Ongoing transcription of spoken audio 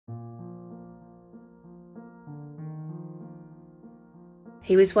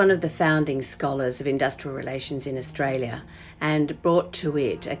He was one of the founding scholars of industrial relations in Australia and brought to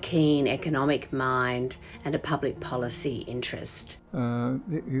it a keen economic mind and a public policy interest.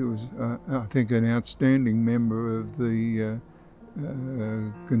 He was, I think, an outstanding member of the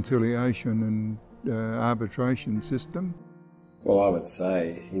Conciliation and Arbitration system. Well, I would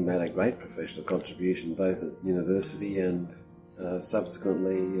say he made a great professional contribution both at university and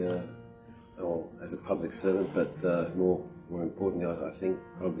subsequently as a public servant, but more importantly, I think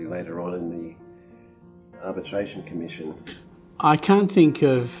probably later on in the Arbitration Commission. I can't think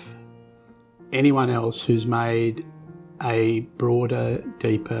of anyone else who's made a broader,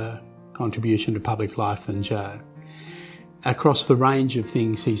 deeper contribution to public life than Joe, across the range of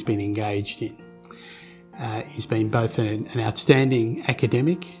things he's been engaged in. He's been both an outstanding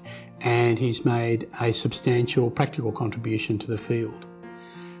academic and he's made a substantial practical contribution to the field.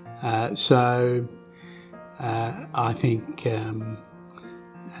 I think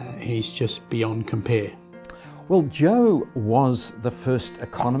he's just beyond compare. Well, Joe was the first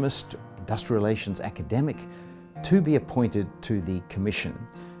economist, industrial relations academic to be appointed to the Commission,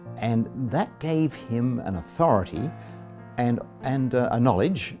 and that gave him an authority and a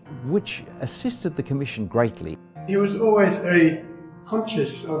knowledge which assisted the Commission greatly. He was always very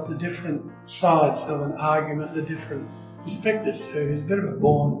conscious of the different sides of an argument, the different perspectives, so he was a bit of a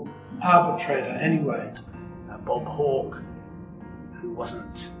born arbitrator anyway. Bob Hawke, who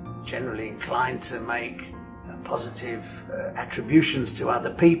wasn't generally inclined to make positive attributions to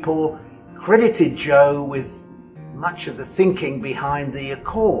other people, credited Joe with much of the thinking behind the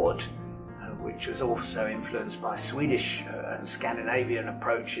Accord, which was also influenced by Swedish and Scandinavian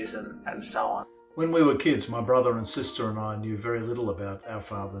approaches and so on. When we were kids, my brother and sister and I knew very little about our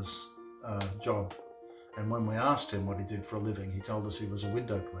father's job. And when we asked him what he did for a living, he told us he was a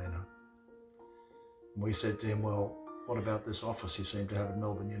window cleaner. We said to him, well, what about this office you seem to have at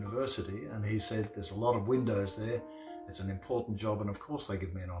Melbourne University? And he said, there's a lot of windows there. It's an important job, and of course they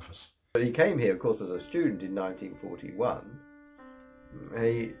give me an office. But he came here, of course, as a student in 1941.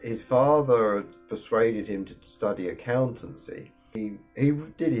 His father persuaded him to study accountancy. He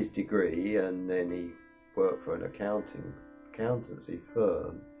did his degree and then he worked for an accountancy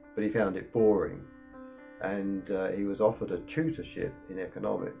firm, but he found it boring. And he was offered a tutorship in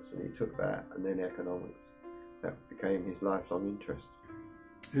economics, and he took that, and then economics. That became his lifelong interest.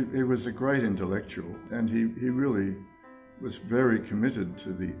 He was a great intellectual, and he really was very committed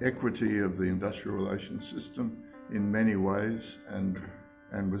to the equity of the industrial relations system in many ways, and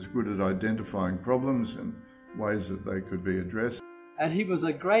was good at identifying problems and ways that they could be addressed. And he was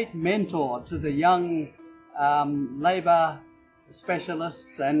a great mentor to the young labour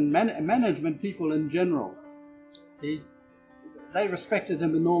specialists and management people in general. They respected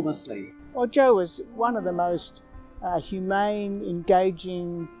him enormously. Well, Joe was one of the most humane,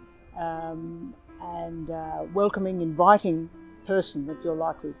 engaging and welcoming, inviting person that you're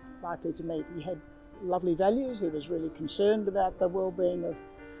likely to meet. He had lovely values. He was really concerned about the well-being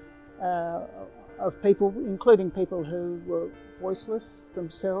of people, including people who were voiceless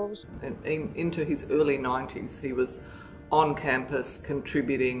themselves. Into his early 90s, he was on campus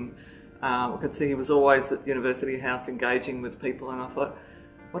contributing. I could see he was always at University House engaging with people, and I thought,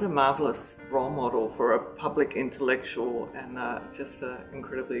 what a marvellous role model for a public intellectual and just an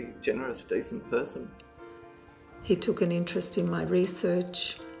incredibly generous, decent person. He took an interest in my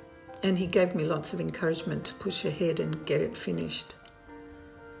research and he gave me lots of encouragement to push ahead and get it finished.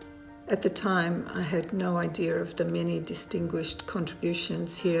 At the time, I had no idea of the many distinguished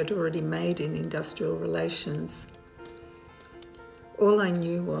contributions he had already made in industrial relations. All I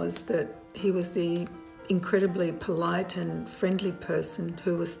knew was that he was the incredibly polite and friendly person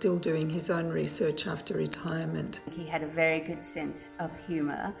who was still doing his own research after retirement. He had a very good sense of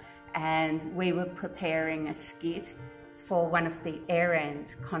humour, and we were preparing a skit for one of the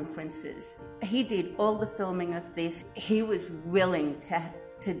AIRANS conferences. He did all the filming of this. He was willing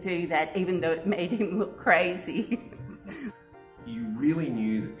to do that, even though it made him look crazy. You really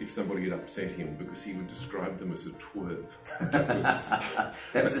knew if somebody had upset him because he would describe them as a twerp.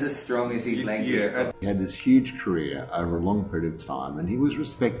 That was as strong as his language. Yeah. He had this huge career over a long period of time, and he was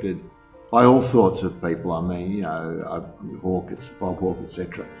respected by all sorts of people. I mean, you know, Bob Hawke,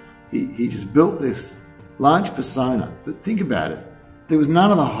 etc. He just built this large persona. But think about it. There was none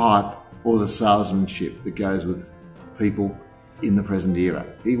of the hype or the salesmanship that goes with people in the present era.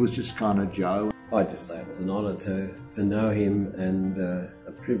 He was just kind of Joe. I'd just say it was an honour to know him, and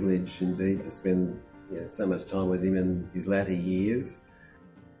a privilege indeed to spend so much time with him in his latter years.